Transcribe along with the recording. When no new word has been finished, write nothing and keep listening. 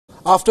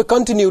After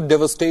continued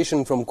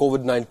devastation from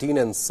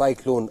COVID-19 and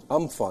cyclone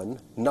Amphan,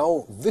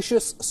 now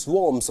vicious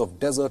swarms of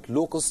desert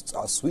locusts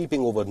are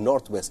sweeping over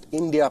northwest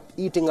India,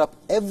 eating up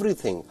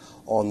everything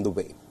on the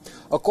way.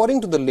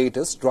 According to the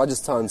latest,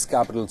 Rajasthan's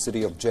capital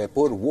city of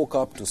Jaipur woke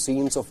up to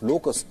scenes of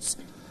locusts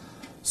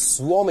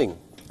swarming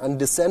and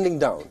descending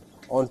down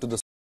onto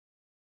the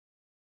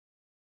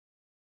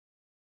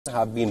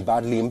have been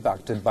badly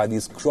impacted by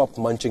these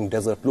crop-munching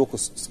desert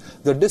locusts.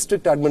 The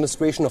district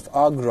administration of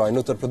Agra in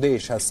Uttar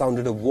Pradesh has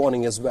sounded a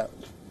warning as well.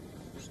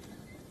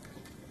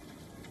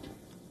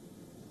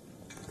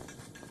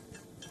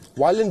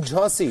 While in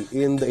Jhansi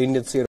in the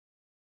Indian state,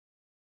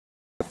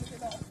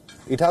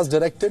 it has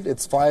directed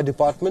its fire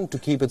department to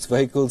keep its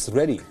vehicles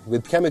ready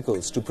with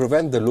chemicals to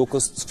prevent the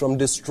locusts from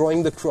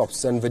destroying the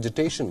crops and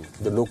vegetation.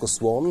 The locust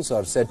swarms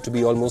are said to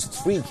be almost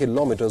 3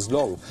 kilometers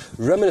long,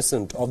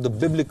 reminiscent of the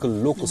biblical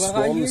locust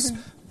swarms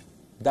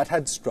that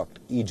had struck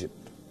Egypt.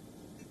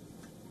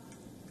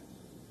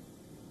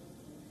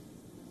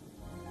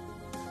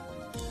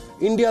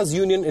 India's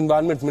Union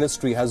Environment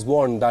Ministry has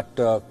warned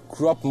that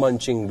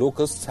crop-munching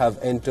locusts have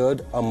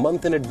entered a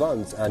month in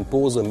advance and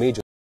pose a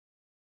major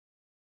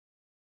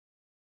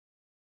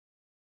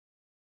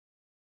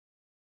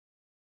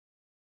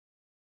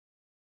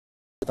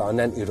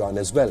and Iran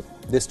as well.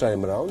 This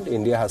time around,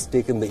 India has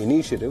taken the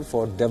initiative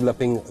for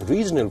developing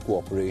regional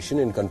cooperation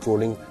in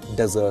controlling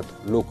desert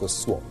locust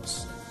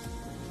swarms.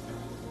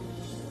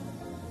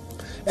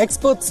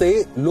 Experts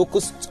say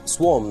locust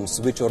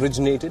swarms, which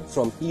originated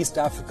from East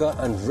Africa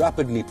and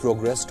rapidly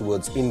progressed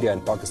towards India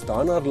and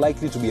Pakistan, are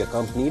likely to be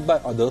accompanied by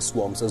other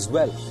swarms as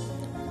well.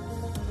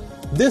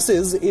 This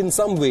is in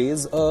some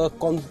ways a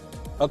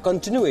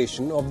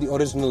continuation of the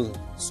original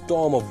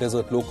storm of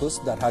desert locusts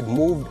that had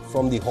moved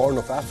from the Horn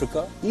of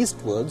Africa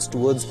eastwards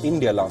towards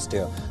India last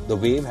year. The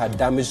wave had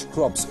damaged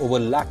crops over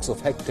lakhs of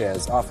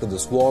hectares after the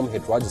swarm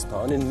hit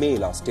Rajasthan in May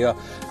last year,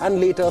 and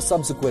later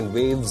subsequent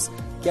waves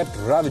kept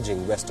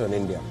ravaging western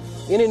India.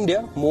 In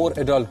India, more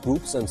adult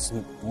groups and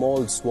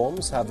small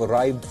swarms have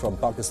arrived from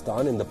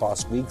Pakistan in the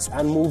past weeks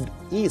and moved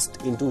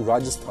east into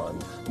Rajasthan,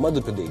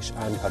 Madhya Pradesh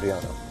and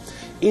Haryana.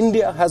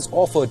 India has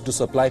offered to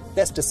supply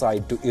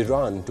pesticide to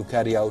Iran to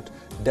carry out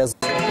desert